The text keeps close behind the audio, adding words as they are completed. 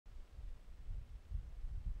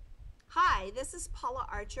Hi, this is Paula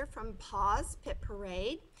Archer from PAWS PIT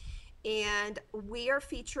PARADE, and we are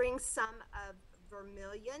featuring some of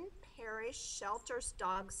Vermilion Parish Shelter's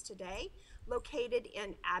dogs today, located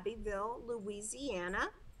in Abbeville, Louisiana.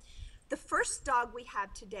 The first dog we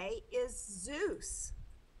have today is Zeus.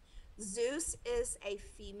 Zeus is a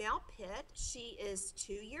female pit. She is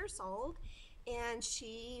 2 years old, and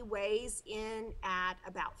she weighs in at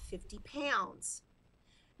about 50 pounds.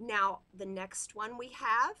 Now, the next one we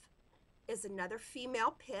have is another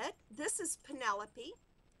female pit. This is Penelope.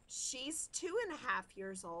 She's 2.5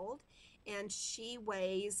 years old and she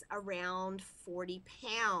weighs around 40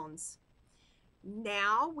 pounds.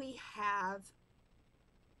 Now we have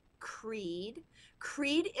Creed.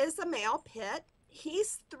 Creed is a male pit.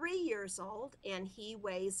 He's 3 years old and he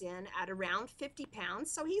weighs in at around 50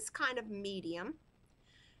 pounds, so he's kind of medium.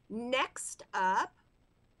 Next up,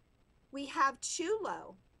 we have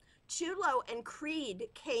Chulo. Chulo and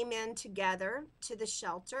Creed came in together to the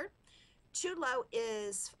shelter. Chulo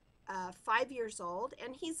is 5 years old,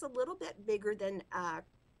 and he's a little bit bigger than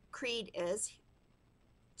Creed is.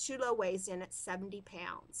 Chulo weighs in at 70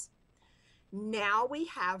 pounds. Now we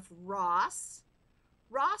have Ross.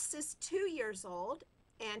 Ross is 2 years old,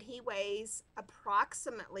 and he weighs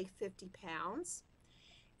approximately 50 pounds.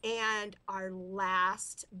 And our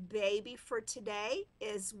last baby for today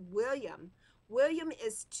is William. William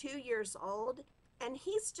is 2 years old and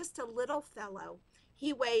he's just a little fellow.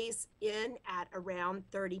 He weighs in at around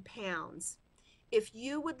 30 pounds. If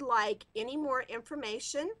you would like any more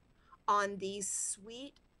information on these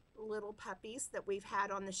sweet little puppies that we've had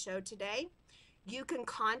on the show today, you can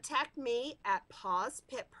contact me at PAWS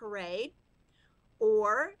PIT PARADE,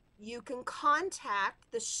 or you can contact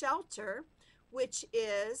the shelter, which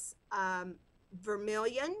is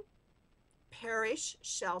Vermilion Parish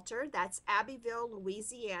Shelter. That's Abbeville,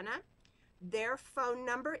 Louisiana. Their phone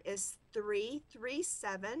number is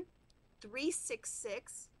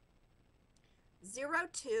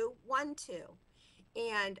 337-366-0212.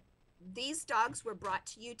 And these dogs were brought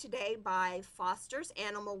to you today by Foster's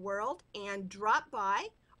Animal World. And drop by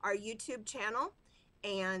our YouTube channel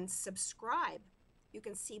and subscribe. You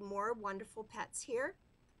can see more wonderful pets here.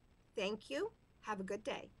 Thank you. Have a good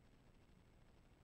day.